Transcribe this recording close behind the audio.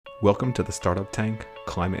Welcome to the Startup Tank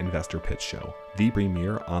Climate Investor Pitch Show, the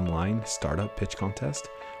premier online startup pitch contest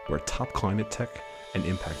where top climate tech and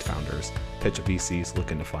impact founders pitch VCs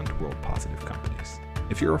looking to fund world-positive companies.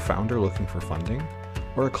 If you're a founder looking for funding,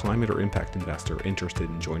 or a climate or impact investor interested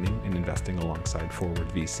in joining and investing alongside Forward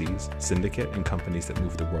VCs, syndicate, and companies that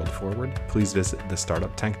move the world forward, please visit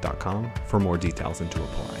thestartuptank.com for more details and to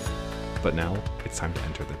apply. But now, it's time to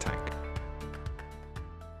enter the tank.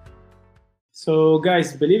 So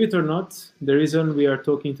guys, believe it or not, the reason we are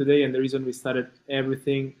talking today and the reason we started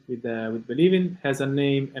everything with Believyn has a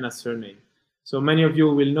name and a surname. So many of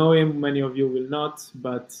you will know him, many of you will not,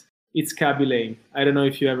 but it's Believyn. I don't know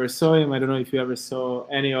if you ever saw him. I don't know if you ever saw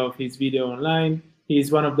any of his video online.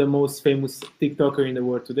 He's one of the most famous TikToker in the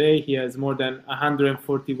world today. He has more than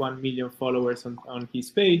 141 million followers on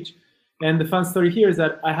his page. And the fun story here is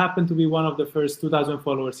that I happen to be one of the first 2,000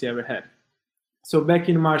 followers he ever had. So back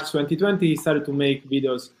in March 2020, he started to make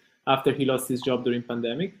videos after he lost his job during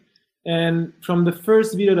pandemic. And from the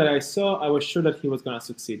first video that I saw, I was sure that he was going to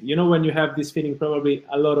succeed. You know, when you have this feeling, probably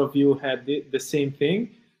a lot of you had the same thing,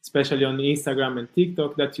 especially on Instagram and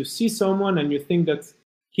TikTok, that you see someone and you think that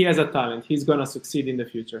he has a talent, he's going to succeed in the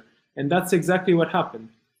future. And that's exactly what happened.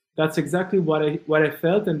 That's exactly what I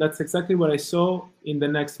felt, and that's exactly what I saw in the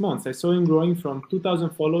next months. I saw him growing from 2,000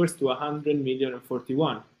 followers to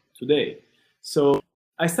 100,041 today. So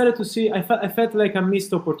I started to see, I felt like a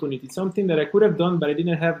missed opportunity, something that I could have done, but I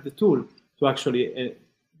didn't have the tool to actually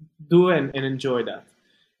do and enjoy that.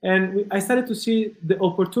 And I started to see the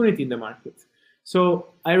opportunity in the market. So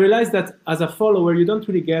I realized that as a follower, you don't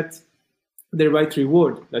really get the right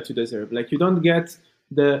reward that you deserve. Like you don't get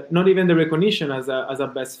not even the recognition as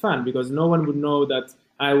a best fan, because no one would know that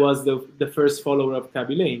I was the first follower of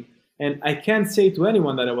Believyn. And I can't say to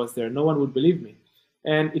anyone that I was there. No one would believe me.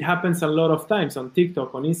 And it happens a lot of times on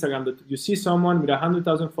TikTok, on Instagram, that you see someone with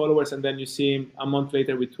 100,000 followers and then you see him a month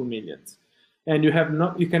later with 2 million. And you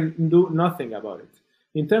can do nothing about it.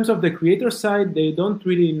 In terms of the creator side, they don't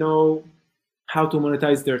really know how to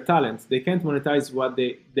monetize their talents. They can't monetize what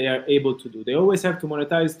they are able to do. They always have to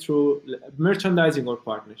monetize through merchandising or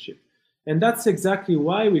partnership. And that's exactly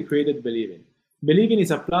why we created Believyn. Believyn is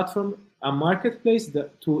a platform, a marketplace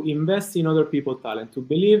to invest in other people's talent, to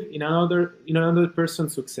believe in another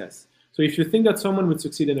person's success. So if you think that someone will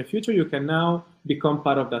succeed in the future, you can now become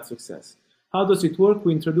part of that success. How does it work?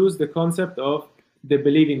 We introduced the concept of the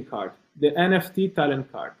Believyn card, the NFT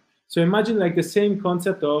talent card. So imagine like the same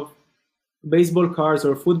concept of baseball cards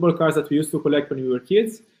or football cards that we used to collect when we were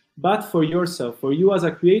kids, but for yourself, for you as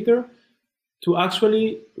a creator, to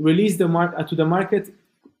actually release to the market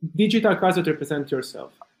digital cards that represent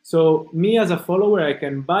yourself. So me as a follower, I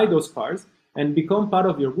can buy those cards and become part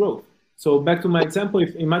of your growth. So back to my example,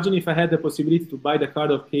 imagine if I had the possibility to buy the card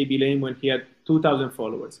of Believyn when he had 2,000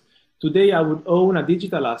 followers. Today, I would own a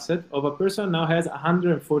digital asset of a person now has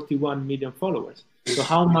 141 million followers. So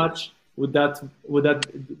how much would that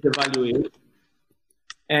devalue?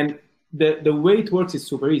 And the way it works is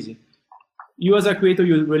super easy. You as a creator,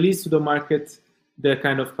 you release to the market the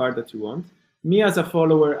kind of card that you want. Me as a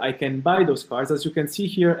follower, I can buy those cards. As you can see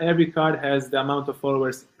here, every card has the amount of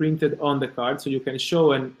followers printed on the card, so you can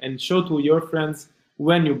show and show to your friends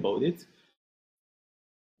when you bought it.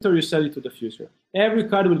 Or you sell it to the future. Every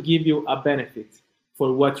card will give you a benefit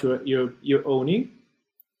for what you're owning,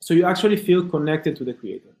 so you actually feel connected to the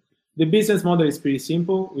creator. The business model is pretty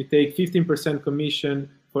simple. We take 15%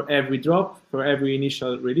 commission for every drop, for every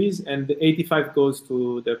initial release, and the 85 goes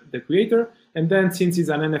to the creator. And then since it's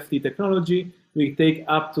an NFT technology, we take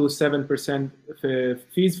up to 7%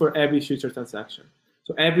 fees for every future transaction.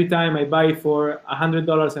 So every time I buy for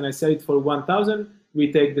 $100 and I sell it for 1,000,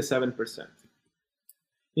 we take the 7%.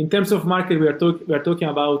 In terms of market, we are talking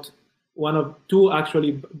about one of two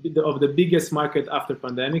actually of the biggest market after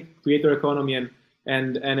pandemic, creator economy and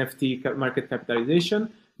NFT market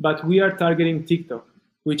capitalization. But we are targeting TikTok,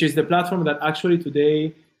 which is the platform that actually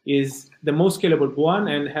today is the most scalable one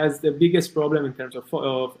and has the biggest problem in terms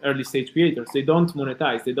of early stage creators. They don't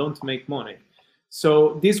monetize, they don't make money.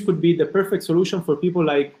 So this could be the perfect solution for people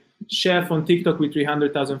like Chef on TikTok with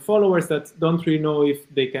 300,000 followers that don't really know if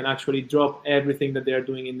they can actually drop everything that they're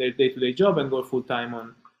doing in their day-to-day job and go full-time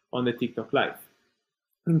on the TikTok live.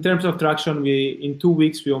 In terms of traction, in 2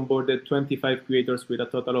 weeks, we onboarded 25 creators with a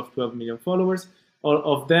total of 12 million followers. All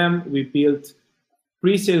of them, we built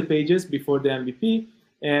pre-sale pages before the MVP,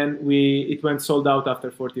 and it went sold out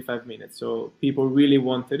after 45 minutes. So people really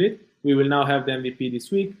wanted it. We will now have the MVP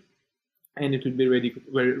this week, and it will be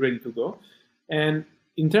ready to go. And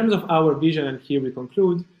in terms of our vision, and here we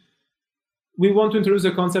conclude, we want to introduce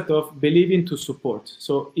the concept of believing to support.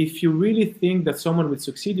 So if you really think that someone will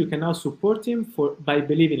succeed, you can now support him by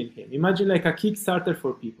believing in him. Imagine like a Kickstarter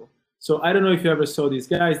for people. So I don't know if you ever saw these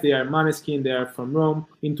guys. They are Maneskin. They are from Rome.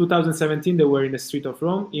 In 2017, they were in the street of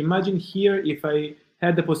Rome. Imagine here if I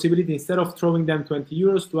had the possibility, instead of throwing them 20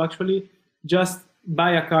 euros, to actually just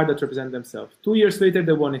buy a car that represents themselves. 2 years later,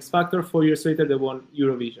 they won X Factor. 4 years later, they won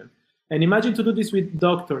Eurovision. And imagine to do this with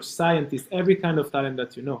doctors, scientists, every kind of talent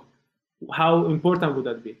that you know. How important would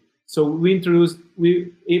that be? So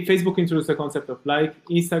Facebook introduced the concept of like,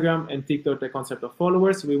 Instagram and TikTok the concept of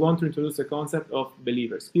followers. We want to introduce the concept of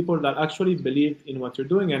believers, people that actually believe in what you're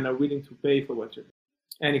doing and are willing to pay for what you're doing.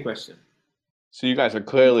 Any question? So you guys are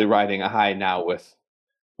clearly riding a high now with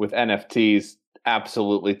NFTs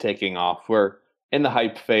absolutely taking off. We're in the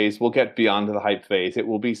hype phase. We'll get beyond the hype phase. It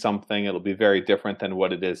will be something. It'll be very different than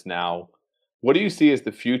what it is now. What do you see as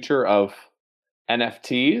the future of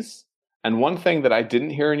NFTs? And one thing that I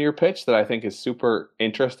didn't hear in your pitch that I think is super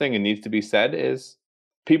interesting and needs to be said is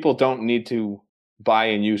people don't need to buy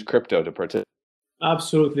and use crypto to participate.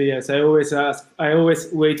 Absolutely, yes. I always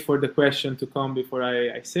wait for the question to come before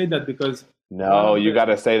I say that, because no, you got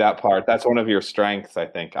to say that part. That's one of your strengths, I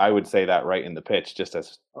think. I would say that right in the pitch, just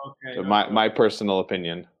as my personal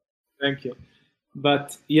opinion. Thank you.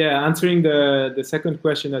 But yeah, answering the second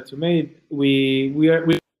question that you made, we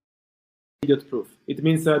immediate proof. It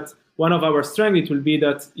means that one of our strengths will be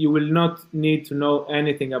that you will not need to know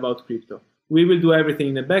anything about crypto. We will do everything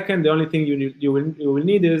in the backend. The only thing you will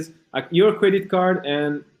need is your credit card,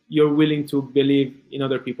 and you're willing to believe in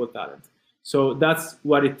other people's talent. So that's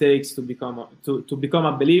what it takes to become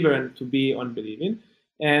a believer and to be on Believyn.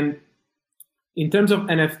 And in terms of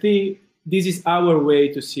NFT, this is our way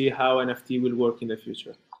to see how NFT will work in the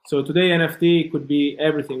future. So today NFT could be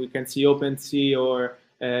everything. We can see OpenSea or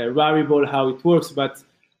Rarible, how it works, but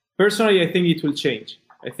personally, I think it will change.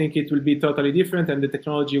 I think it will be totally different, and the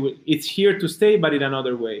technology it's here to stay, but in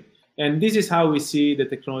another way. And this is how we see the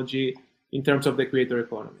technology in terms of the creator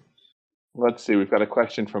economy. Let's see. We've got a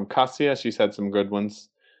question from Cassia. She said some good ones.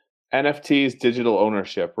 NFTs, digital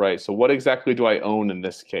ownership, right? So what exactly do I own in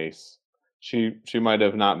this case? She might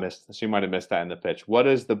have missed that in the pitch. What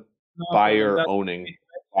is the buyer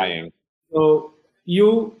buying? So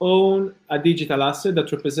you own a digital asset that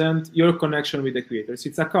represents your connection with the creators.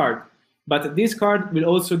 It's a card, but this card will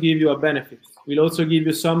also give you a benefit. Will also give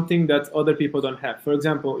you something that other people don't have. For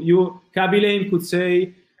example, Believyn could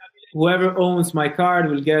say, whoever owns my card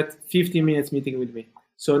will get 15 minutes meeting with me.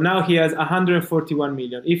 So now he has 141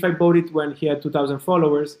 million. If I bought it when he had 2,000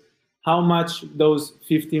 followers, how much those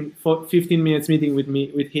 15 minutes meeting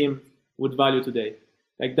with him would value today?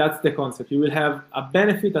 Like, that's the concept. You will have a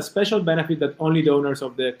benefit, a special benefit that only the owners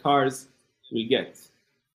of the cars will get.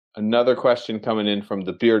 Another question coming in from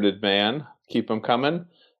the bearded man. Keep them coming.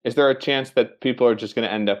 Is there a chance that people are just going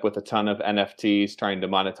to end up with a ton of NFTs trying to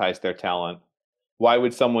monetize their talent? Why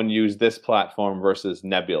would someone use this platform versus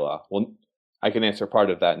Nebula? Well, I can answer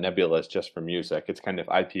part of that. Nebula is just for music. It's kind of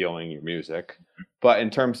IPOing your music. But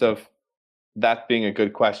in terms of that being a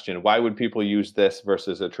good question, why would people use this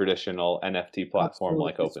versus a traditional NFT platform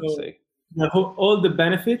like OpenSea? So, all the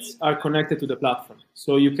benefits are connected to the platform.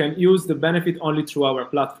 So you can use the benefit only through our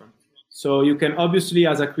platform. So you can obviously,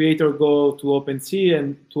 as a creator, go to OpenSea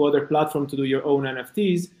and to other platforms to do your own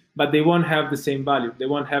NFTs, but they won't have the same value. They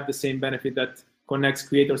won't have the same benefit that connects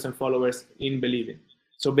creators and followers in Believyn.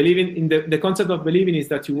 So the concept of Believyn is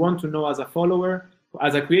that you want to know as a follower,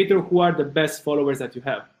 as a creator, who are the best followers that you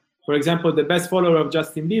have. For example, the best follower of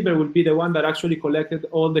Justin Bieber will be the one that actually collected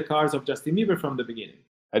all the cars of Justin Bieber from the beginning.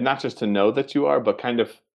 And not just to know that you are, but kind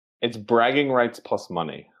of, it's bragging rights plus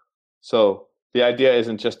money. So the idea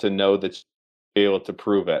isn't just to know that you'll be able to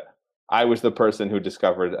prove it. I was the person who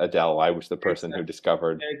discovered Adele. I was the person who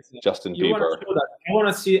discovered Justin Bieber. I want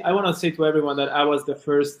to say to everyone that I was the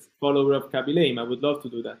first follower of Believyn. I would love to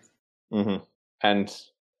do that. Mm-hmm. And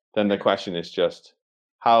then the question is just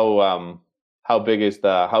how big's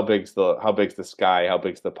the sky, how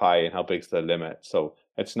big's the pie, and how big's the limit. So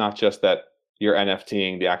it's not just that you're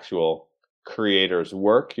NFTing the actual creator's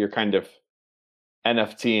work. You're kind of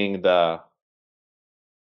NFTing the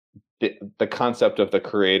concept of the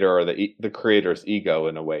creator or the creator's ego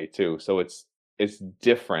in a way too. So it's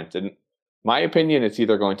different. In my opinion, it's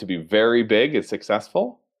either going to be very big and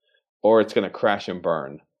successful, or it's going to crash and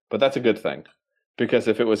burn. But that's a good thing, because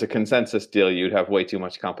if it was a consensus deal, you'd have way too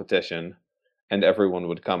much competition, and everyone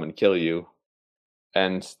would come and kill you.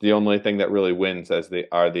 And the only thing that really wins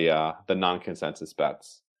are the non-consensus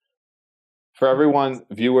bets. For everyone,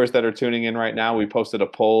 viewers that are tuning in right now, we posted a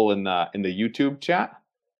poll in the YouTube chat.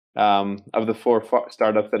 Of the four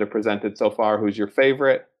startups that have presented so far, who's your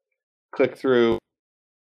favorite? Click through.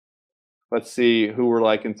 Let's see who we're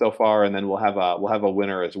liking so far, and then we'll have a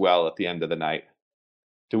winner as well at the end of the night.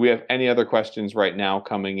 Do we have any other questions right now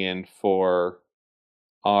coming in for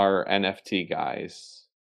our NFT guys?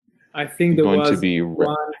 I think there was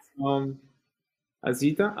one from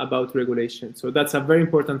Azita about regulation. So that's a very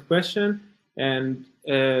important question. And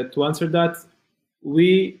to answer that,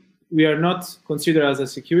 we are not considered as a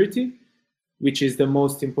security, which is the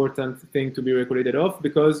most important thing to be regulated of,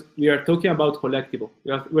 because we are talking about collectible.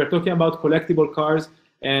 We are talking about collectible cars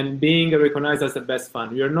and being recognized as the best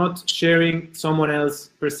fund. We are not sharing someone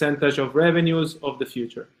else's percentage of revenues of the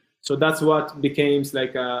future. So that's what becomes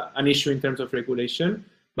like an issue in terms of regulation.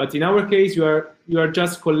 But in our case, you are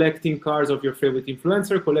just collecting cars of your favorite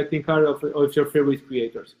influencer, collecting cars of your favorite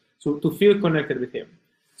creators. So to feel connected with him.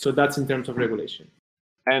 So that's in terms of regulation.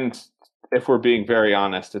 And if we're being very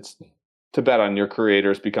honest, it's to bet on your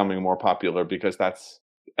creators becoming more popular, because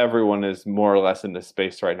everyone is more or less in this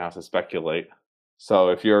space right now to speculate. So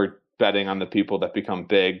if you're betting on the people that become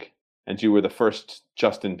big, and you were the first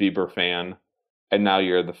Justin Bieber fan, and now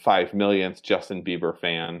you're the 5 millionth Justin Bieber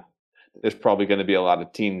fan, there's probably going to be a lot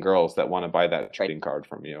of teen girls that want to buy that trading card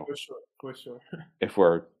from you. For sure.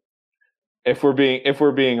 If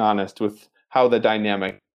we're being honest with how the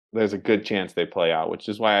dynamic, there's a good chance they play out, which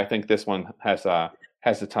is why I think this one has a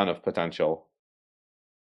ton of potential.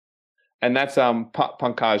 And that's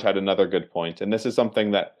Pankaj had another good point, and this is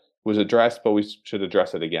something that was addressed, but we should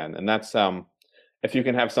address it again. And that's if you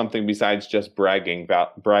can have something besides just bragging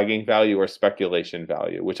value or speculation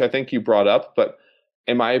value, which I think you brought up, but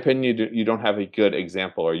in my opinion, you don't have a good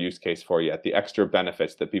example or use case for yet. The extra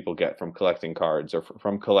benefits that people get from collecting cards or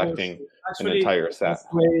from collecting an entire set.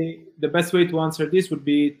 The best way to answer this would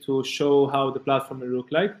be to show how the platform will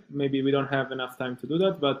look like. Maybe we don't have enough time to do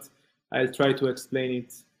that, but I'll try to explain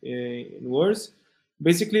it in words.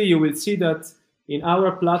 Basically, you will see that in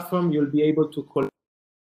our platform, you'll be able to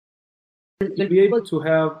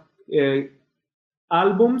have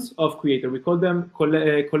albums of creators. We call them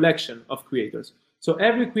collection of creators. So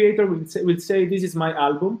every creator will say, this is my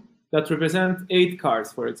album that represents 8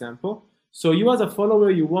 cards, for example. So you as a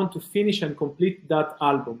follower, you want to finish and complete that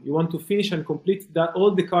album. You want to finish and complete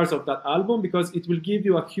all the cards of that album, because it will give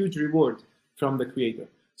you a huge reward from the creator.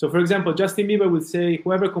 So for example, Justin Bieber will say,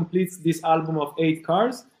 whoever completes this album of 8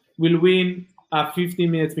 cards will win a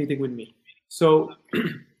 15-minute meeting with me. So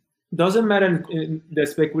doesn't matter in the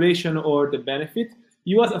speculation or the benefit.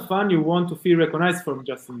 You as a fan, you want to feel recognized from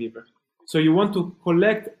Justin Bieber. So you want to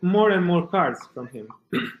collect more and more cards from him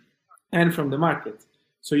and from the market.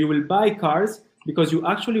 So you will buy cards because you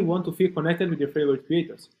actually want to feel connected with your favorite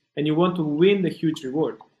creators, and you want to win the huge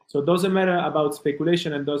reward. So it doesn't matter about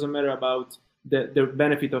speculation, and doesn't matter about the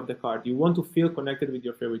benefit of the card. You want to feel connected with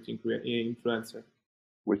your favorite influencer.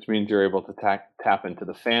 Which means you're able to tap into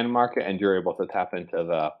the fan market, and you're able to tap into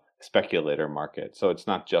the speculator market. So it's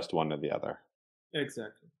not just one or the other.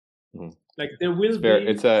 Exactly. Mm-hmm. Like there will be.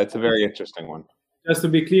 It's a very interesting one. Just to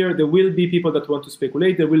be clear, there will be people that want to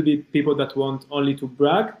speculate. There will be people that want only to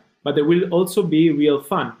brag, but there will also be real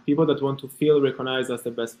fun. People that want to feel recognized as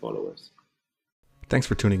the best followers. Thanks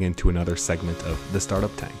for tuning in to another segment of the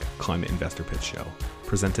Startup Tank Climate Investor Pitch Show,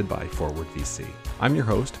 presented by Forward VC. I'm your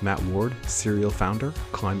host, Matt Ward, serial founder,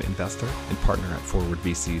 climate investor, and partner at Forward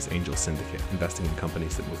VC's Angel Syndicate, investing in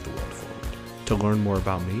companies that move the world forward. To learn more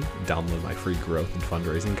about me, download my free growth and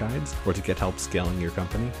fundraising guides, or to get help scaling your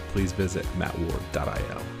company, please visit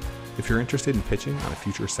mattward.io. If you're interested in pitching on a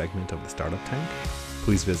future segment of the Startup Tank,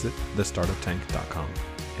 please visit thestartuptank.com.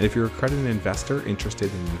 And if you're a accredited investor interested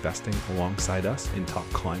in investing alongside us in top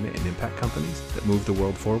climate and impact companies that move the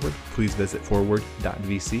world forward, please visit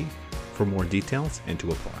forward.vc for more details and to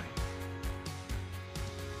apply.